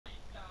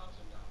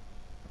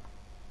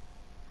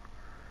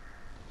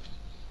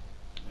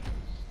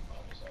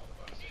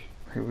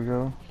Here we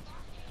go.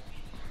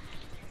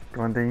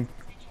 Go on, D.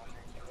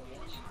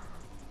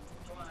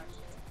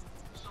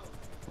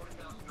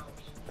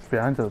 It's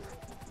behind us.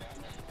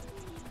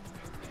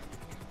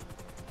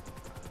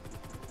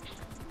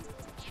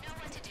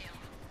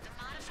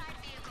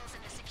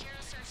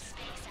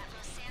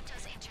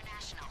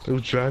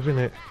 Who's driving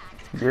it?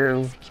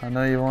 You. I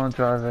know you want to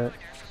drive it.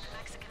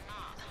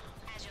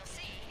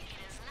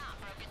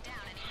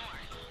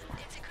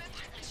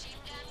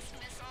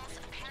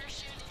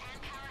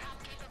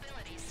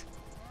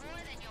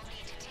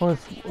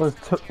 What's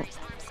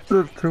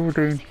there's two,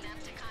 D.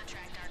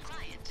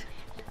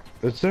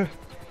 Is there?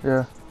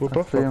 Yeah. We'll I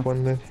both see have him.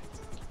 one then.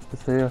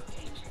 It's here.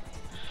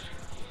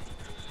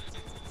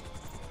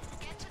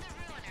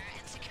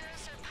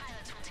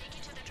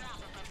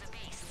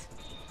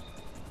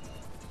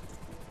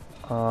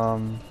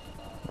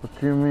 What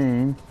do you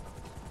mean?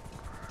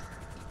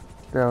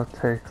 They'll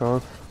take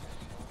us.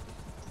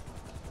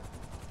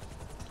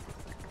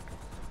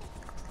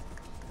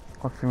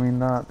 What do you mean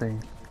that, D?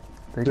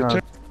 They The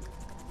gonna...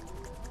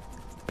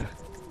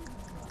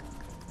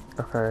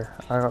 Okay,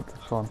 I got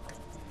this one.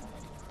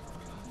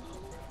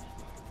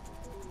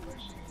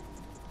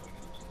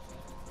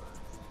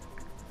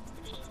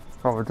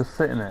 Oh, we're just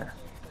sitting there.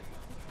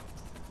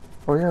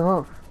 Oh yeah,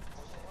 look.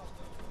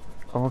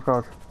 Oh my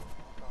god.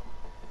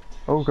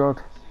 Oh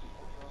god.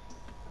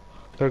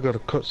 I got a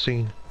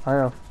cutscene. I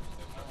have.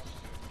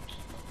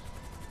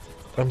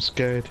 I'm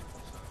scared.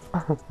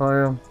 I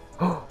am.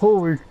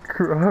 Holy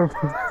crap.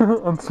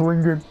 I'm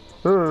swinging.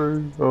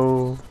 Hey.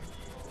 Oh.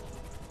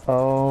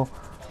 Oh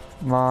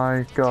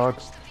my god.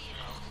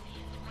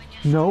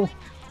 No.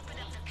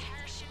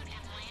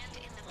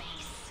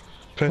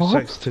 Press What?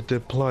 X to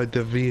deploy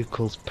the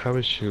vehicle's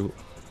parachute.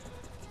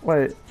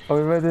 Wait, are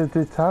we ready to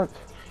detach?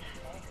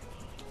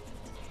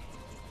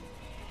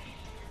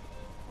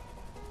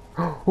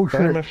 Oh Bye,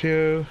 shit.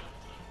 Matthew.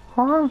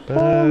 I'm Bye.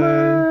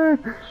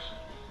 falling!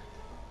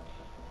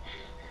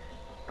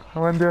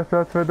 When do you have to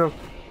activate the...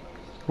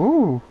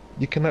 Ooh!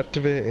 You can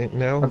activate it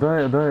now. I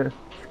done it.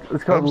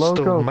 It's got a I'm still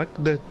logo.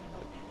 magnet.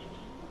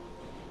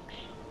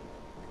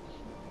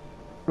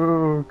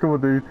 Oh, come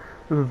on dude.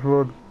 This is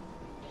fun.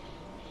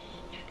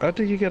 How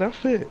do you get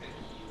off it?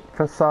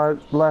 Press side,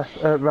 left,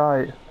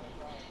 right.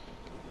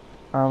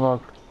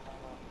 Analog.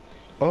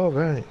 Oh,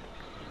 right.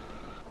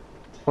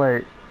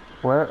 Wait,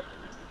 where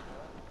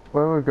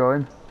are we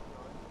going?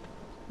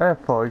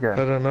 Airport I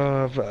again. don't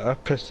know, I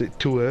pressed it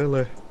too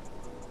early.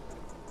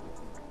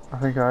 I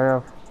think I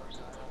have.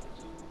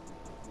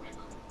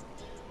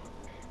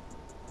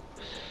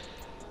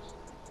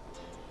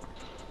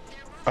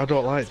 I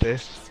don't like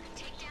this.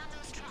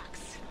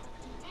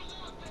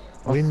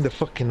 We're in the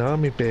fucking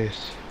army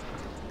base.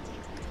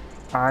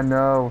 I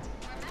know.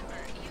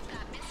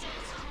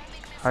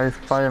 I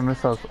fire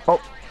missiles.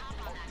 Oh!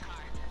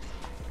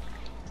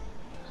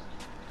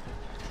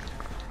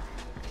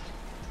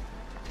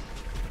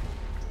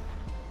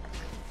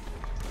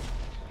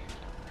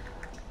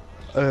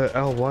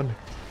 L1.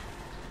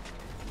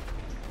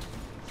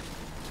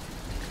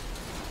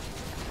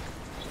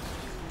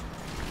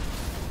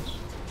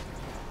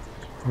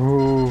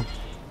 Ooh.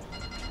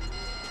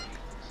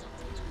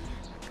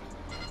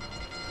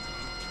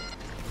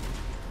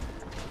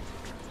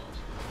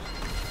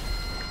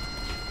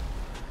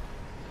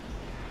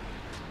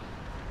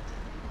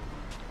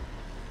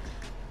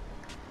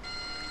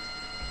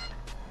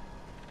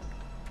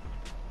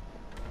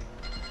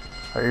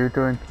 How you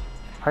doing?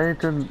 How you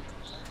doing?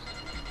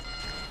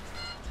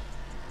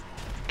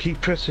 Keep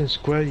pressing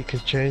square, you can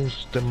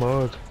change the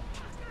mode.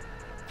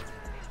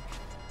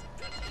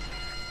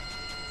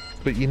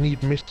 But you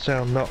need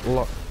missile, not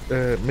lock.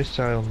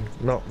 Missile,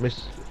 not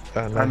miss.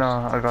 Nice. I know,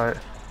 I got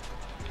it.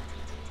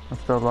 I'm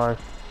still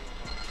alive.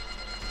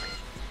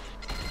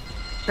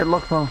 It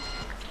looks on.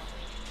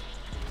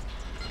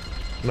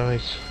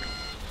 Nice.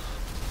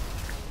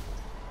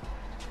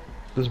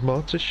 There's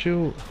more to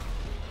shoot.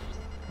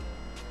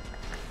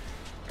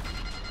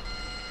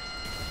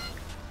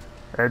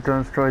 It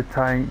don't destroy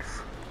tanks.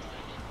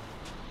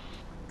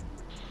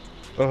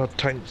 Oh,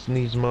 tanks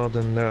needs more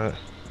than that.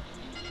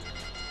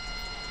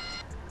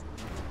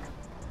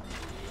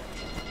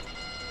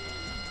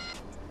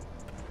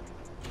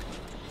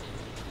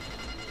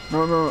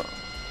 No, no.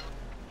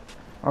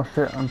 Oh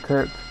shit, I'm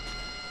tipped.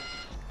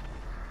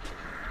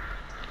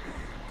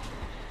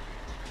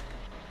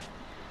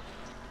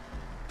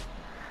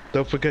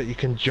 Don't forget you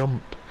can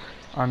jump.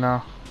 I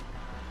know.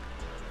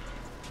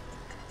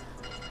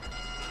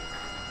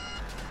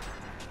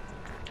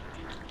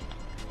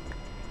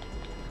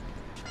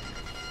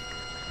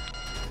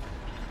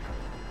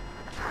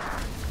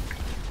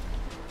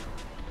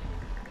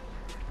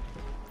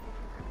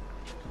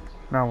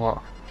 Now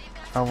what?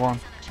 I won.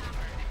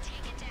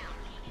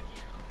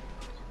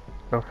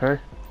 Okay.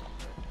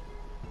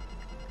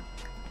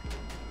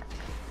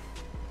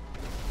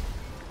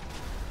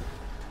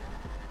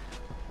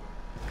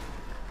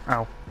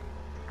 Ow.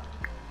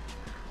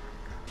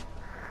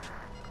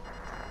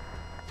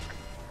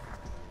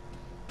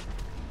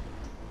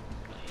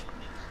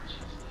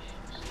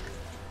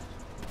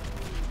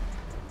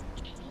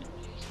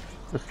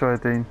 Destroy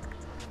Dean.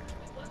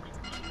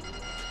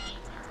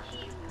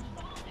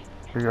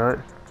 You got it?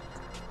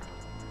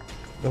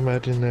 I'm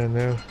heading there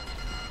now.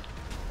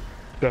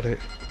 Got it.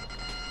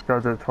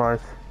 Gotta do it twice.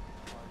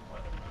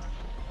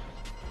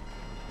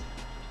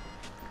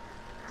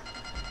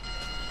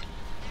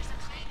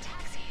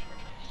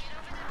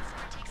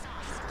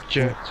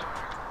 Jet.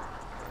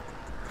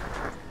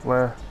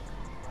 Where?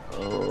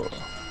 Oh.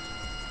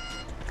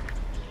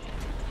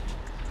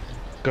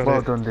 Got Well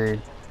it. done,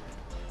 Dean.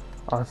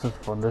 Oh, this is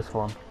fun, this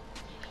one.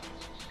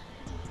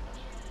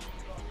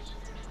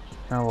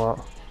 Now what?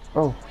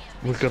 Oh,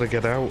 We've got to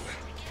get out.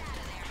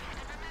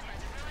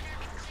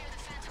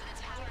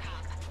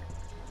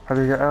 how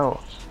do you get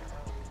out?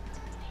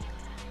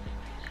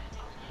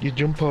 You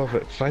jump over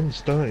the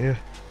fence, don't you?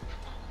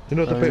 You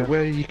know the Oh, bit yeah.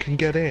 where you can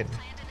get in?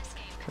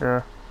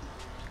 Yeah.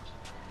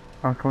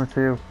 I'm coming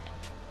to you.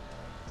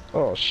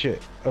 Oh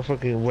shit, I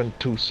fucking went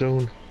too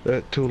soon.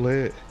 Too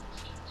late.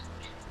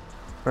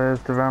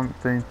 Where's the ramp,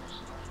 Dean?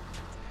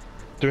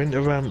 They're in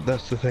the ramp,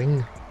 that's the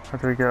thing. How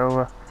do we get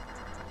over?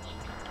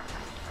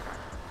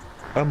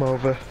 I'm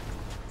over.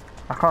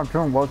 I can't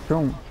jump, what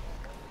jump?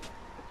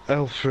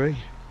 L3.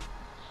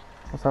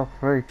 What's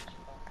L3?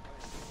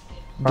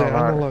 The Oh, right.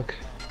 analog.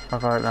 Oh,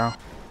 right now.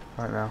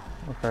 Right now.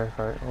 Okay,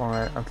 right. 1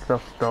 minute. I'm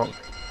still stuck.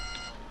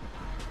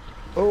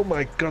 Oh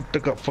my god, they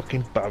got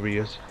fucking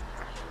barriers.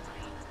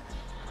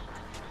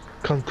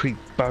 Concrete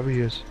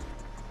barriers.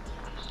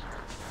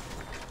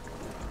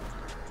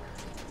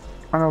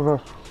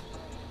 Another.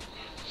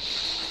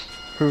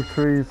 Through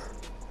trees.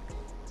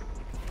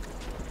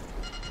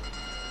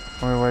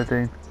 On your way,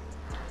 Dean.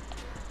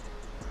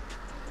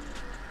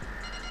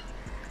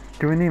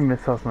 Do we need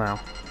missiles now?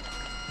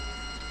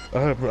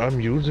 I'm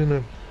using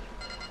them.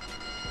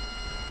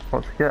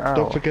 What to get out?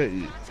 Don't forget,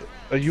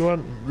 are you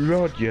on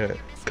road yet?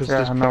 Because Yeah,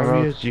 there's I'm on road.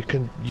 barriers,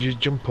 you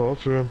jump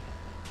over them.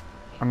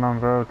 I'm on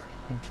road.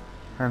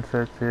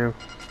 Enter to you.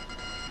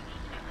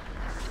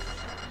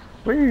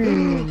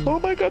 Whee! Oh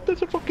my god,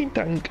 there's a fucking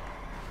tank.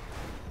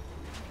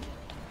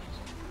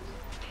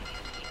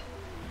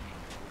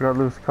 We got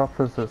loose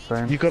coppers that's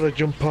saying. You gotta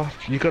jump off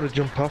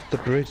the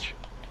bridge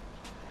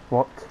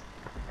What?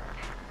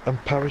 and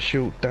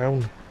parachute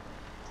down.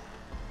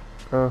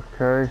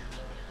 Okay.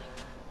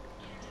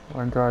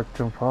 When do I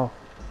jump off?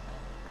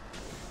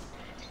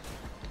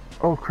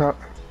 Oh crap.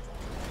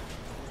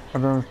 I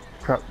don't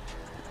crap.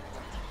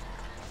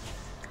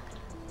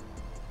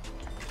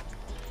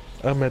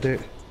 I made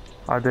it.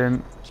 I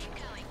didn't.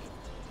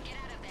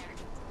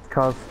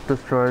 Car's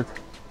destroyed.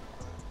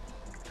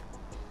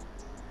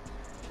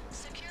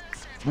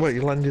 What,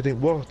 you landed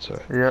in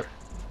water? Yep.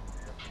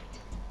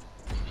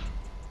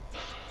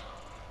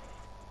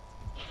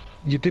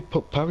 You did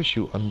put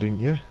parachute on, didn't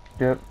you?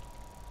 Yep.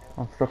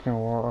 I'm stuck in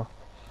water.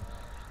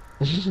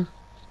 I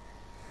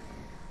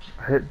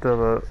hit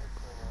the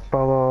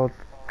ballard.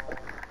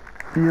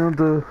 You know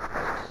the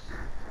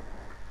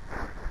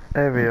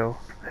aerial.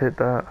 Hit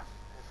that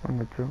on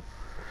the jump.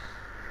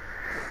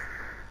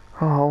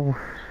 Oh.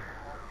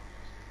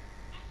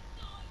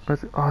 Oh,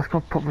 it's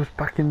gonna put us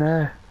back in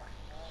there.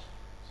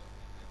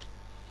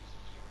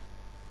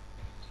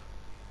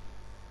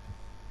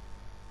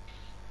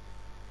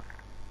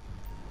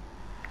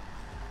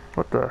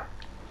 What the?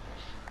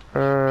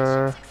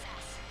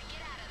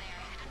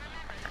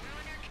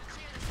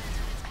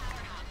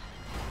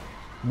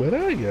 Where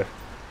are you?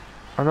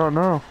 I don't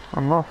know.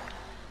 I'm lost.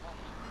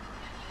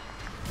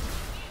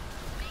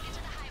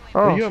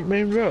 Are Oh, you on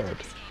main road?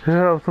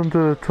 yeah, I was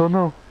under the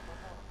tunnel.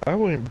 I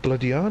went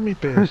bloody army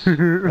base.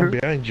 I'm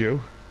behind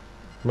you.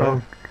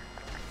 Man.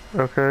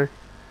 Oh, okay.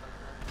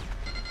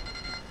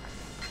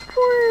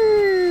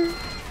 Whee!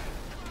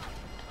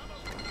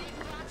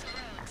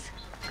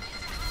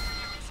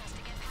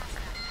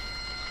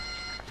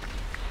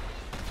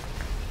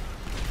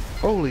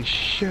 Holy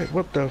shit,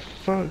 what the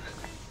fuck?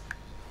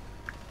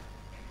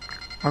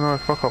 I know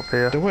it's fuck up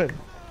here.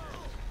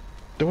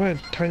 There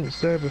weren't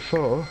tanks there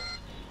before.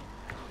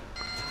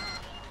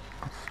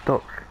 I'm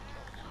stuck.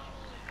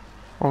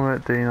 1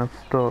 minute, Dean, I'm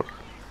stuck.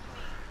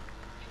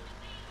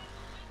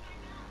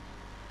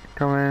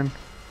 Come in.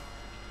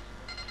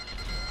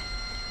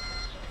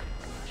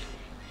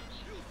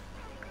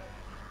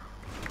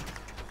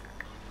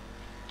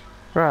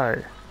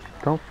 Right.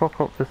 Don't fuck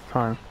up this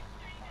time.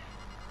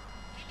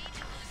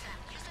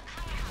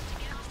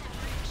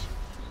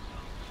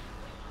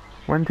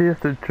 When do you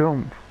have to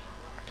jump?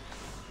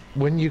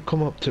 When you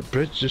come up to the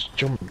bridge, just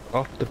jump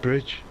off the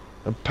bridge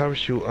and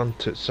parachute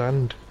onto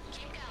sand.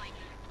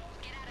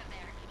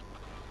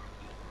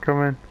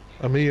 Come in.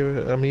 I'm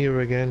here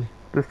again.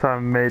 This time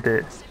I made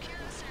it.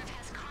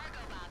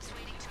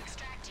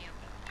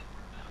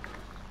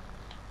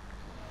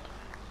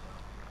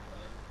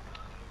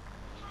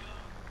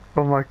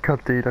 Oh my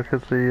god, Dean, I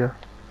can see you.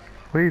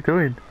 What are you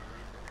doing?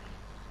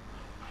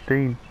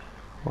 Dean,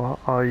 what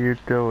are you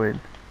doing?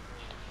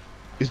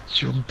 It's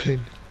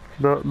jumping.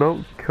 No,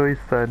 no, Chris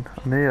then.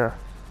 I'm here.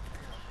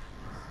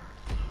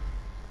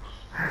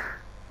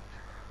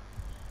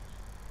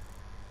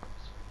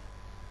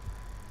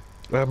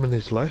 How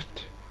many's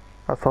left?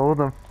 I told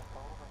them.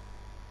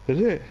 Is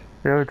it?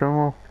 Yeah, we done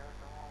well.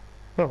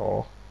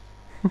 Oh,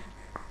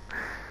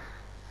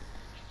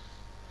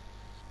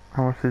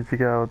 How much did you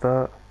get out of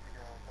that?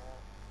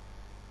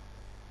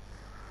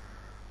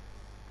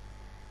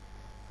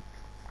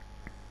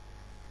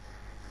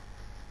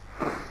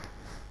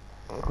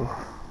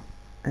 Oh,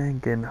 I'm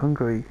getting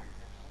hungry.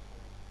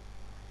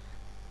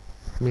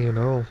 me and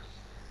all.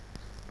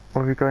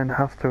 What are we going to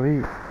have to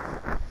eat?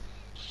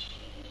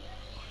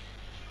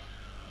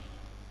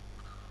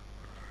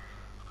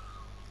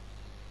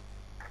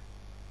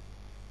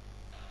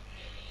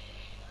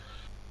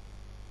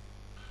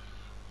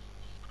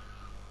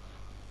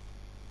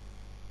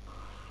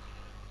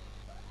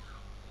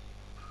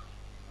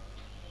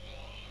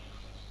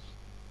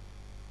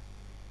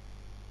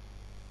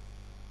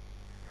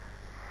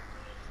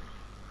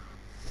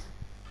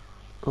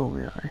 Oh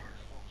yeah.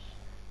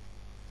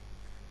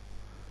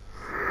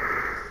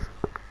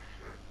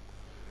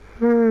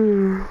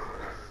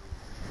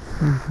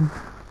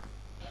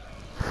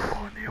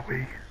 Oh, near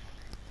we.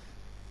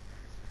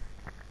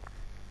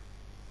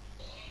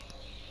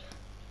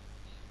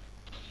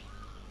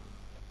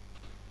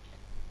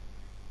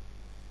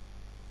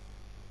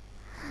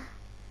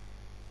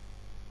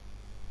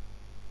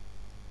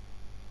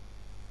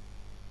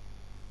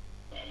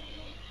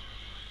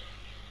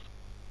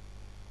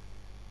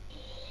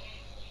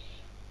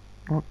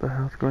 What the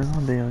hell's going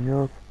on there on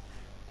yours?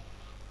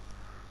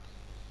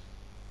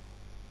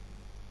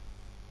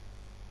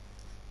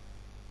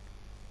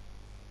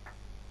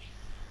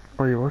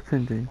 What are you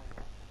watching, Dean?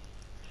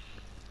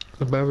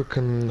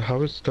 American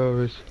Horror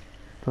Stories.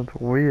 That's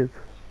weird.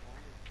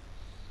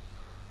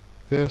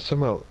 Yeah,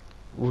 somehow.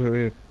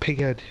 We're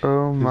Pighead.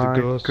 Oh There's a my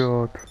ghost.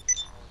 god.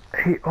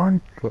 Hey,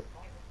 on. What?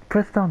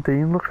 Press down,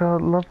 Dean. Look how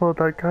level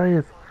that guy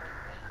is.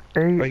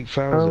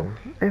 8,000.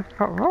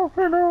 Oh,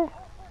 no.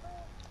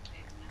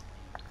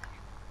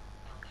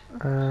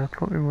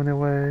 Put my money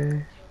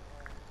away.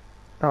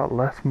 Oh,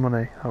 less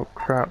money. Oh,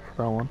 crap,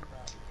 that one.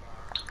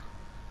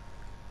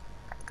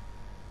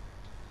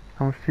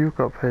 How much do you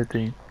got paid,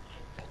 Dean?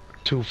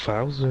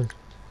 2,000.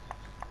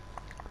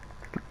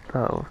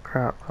 That was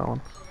crap, that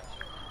one.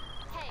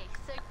 Hey,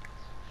 so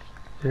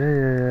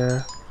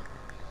Yeah.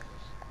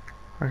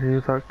 I can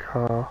use that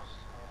car.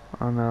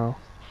 I know.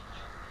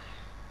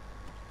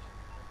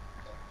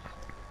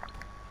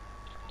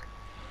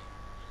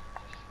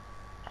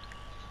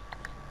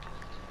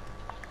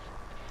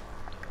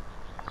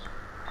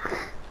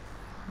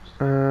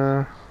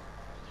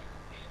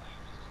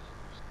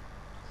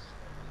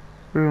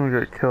 We're gonna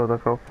get killed,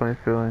 I've got a funny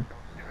feeling.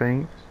 You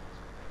think?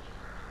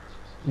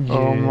 Yeah,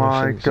 Oh I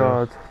my think so.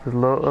 god, there's a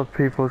lot of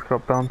people's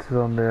got bounties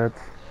on their heads.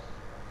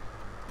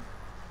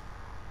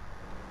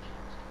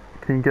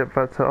 Can you get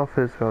back to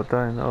office without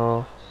dying,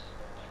 or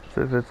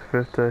is it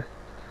 50-50?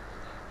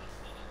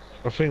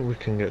 I think we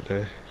can get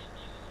there.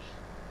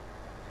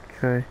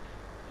 Okay.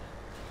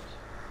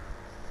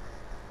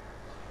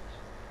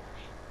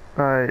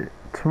 Right,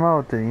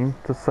 tomorrow, Dean,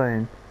 just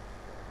saying.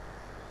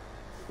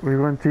 We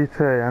went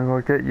GTA, I'm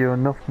gonna get you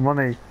enough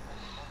money.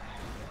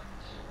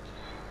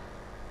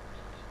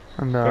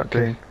 And that,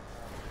 Okay. Dean.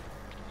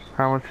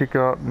 How much you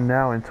got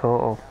now in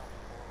total?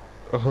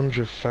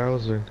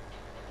 100,000.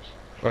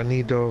 I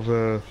need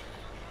over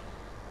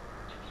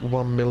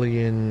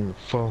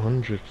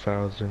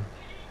 1,400,000.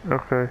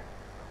 Okay.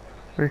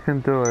 We can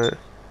do it.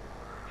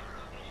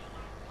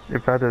 You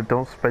better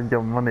don't spend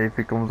your money if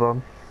it comes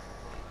on.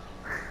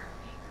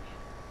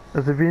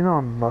 Has it been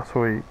on last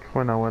week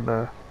when I went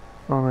there?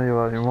 Oh no, you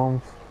were at your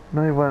mum's.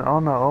 No, you went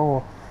on at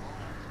all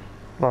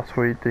last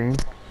week, Dean,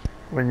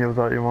 when you was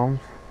at your mum's.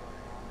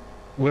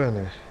 Weren't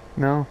it?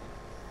 No.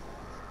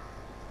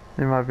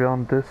 You might be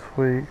on this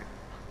week.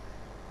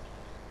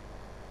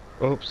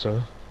 Hope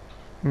so.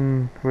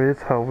 Weird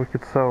how we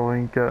could sell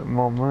and get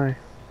more money.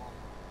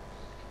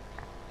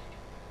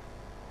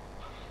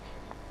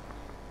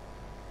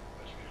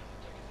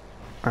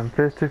 I'm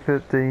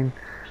 50-15.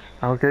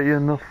 I'll get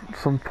you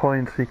some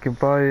points so you can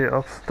buy it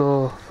off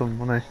store some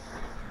money.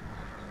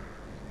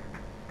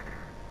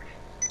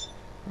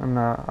 And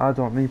I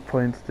don't need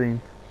points, Dean.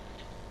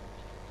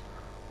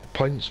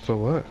 Points for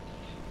what?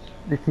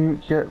 You can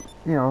get,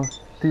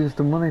 use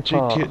the money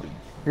part.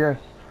 Yeah,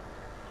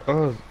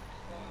 Oh,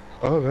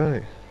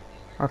 alright.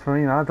 that's what I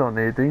mean. I don't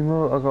need Dean.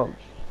 Look,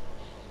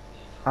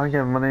 I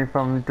get money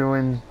from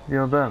doing,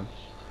 them.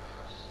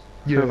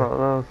 Shit Yeah. like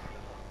those.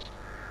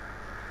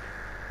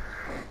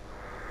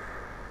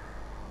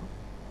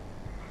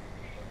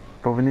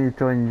 But we need to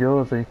join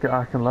yours so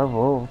I can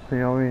level up, you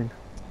know what I mean?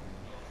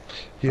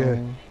 Yeah.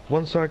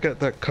 Once I get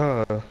that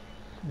car, I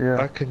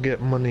Yeah, can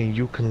get money,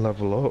 you can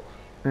level up.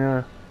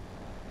 yeah,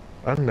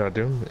 And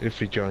Adam, if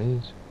he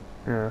joins.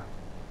 yeah.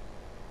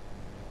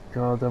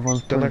 God,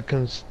 everyone's Then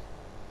been...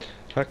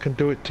 I can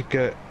do it to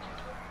get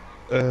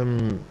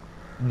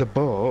the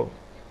boat,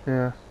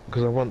 Yeah,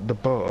 because I want the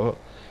boat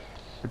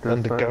it does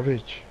and the that.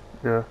 garage.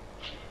 Yeah.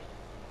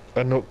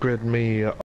 And upgrade me